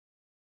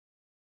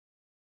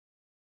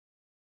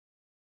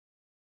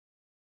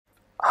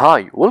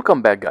Hi,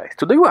 welcome back guys.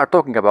 Today we are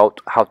talking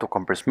about how to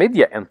compress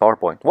media in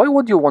PowerPoint. Why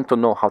would you want to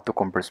know how to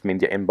compress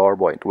media in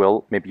PowerPoint?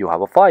 Well, maybe you have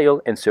a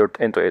file, insert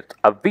into it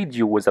a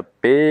video with a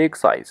big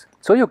size,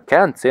 so you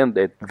can't send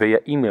it via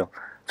email.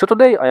 So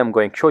today I am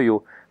going to show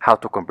you how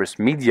to compress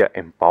media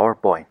in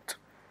PowerPoint.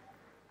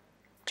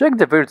 Check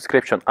the video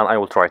description and I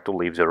will try to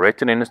leave the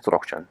written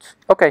instructions.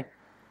 Okay,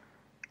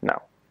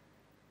 now,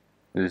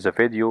 this is a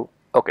video.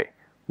 Okay,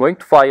 going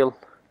to File,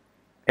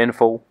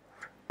 Info,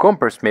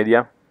 Compress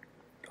Media.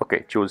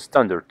 Okay, choose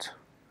Standard.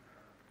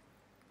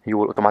 He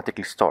will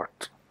automatically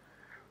start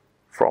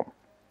from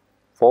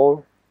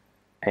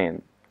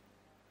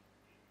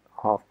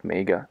 4.5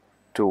 mega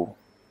to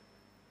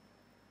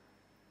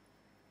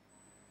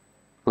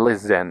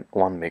less than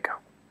 1 mega.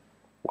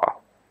 Wow.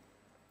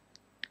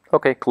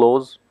 Okay,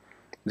 close.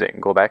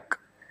 Then go back.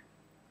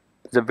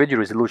 The video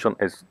resolution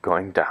is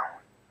going down.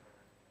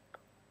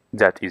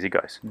 That easy,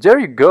 guys. There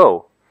you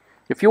go.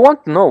 If you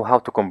want to know how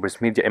to compress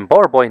media in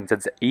PowerPoint,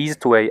 that's the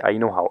easiest way I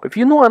know how. If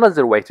you know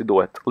another way to do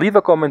it, leave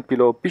a comment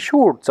below. Be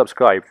sure to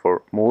subscribe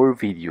for more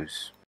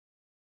videos.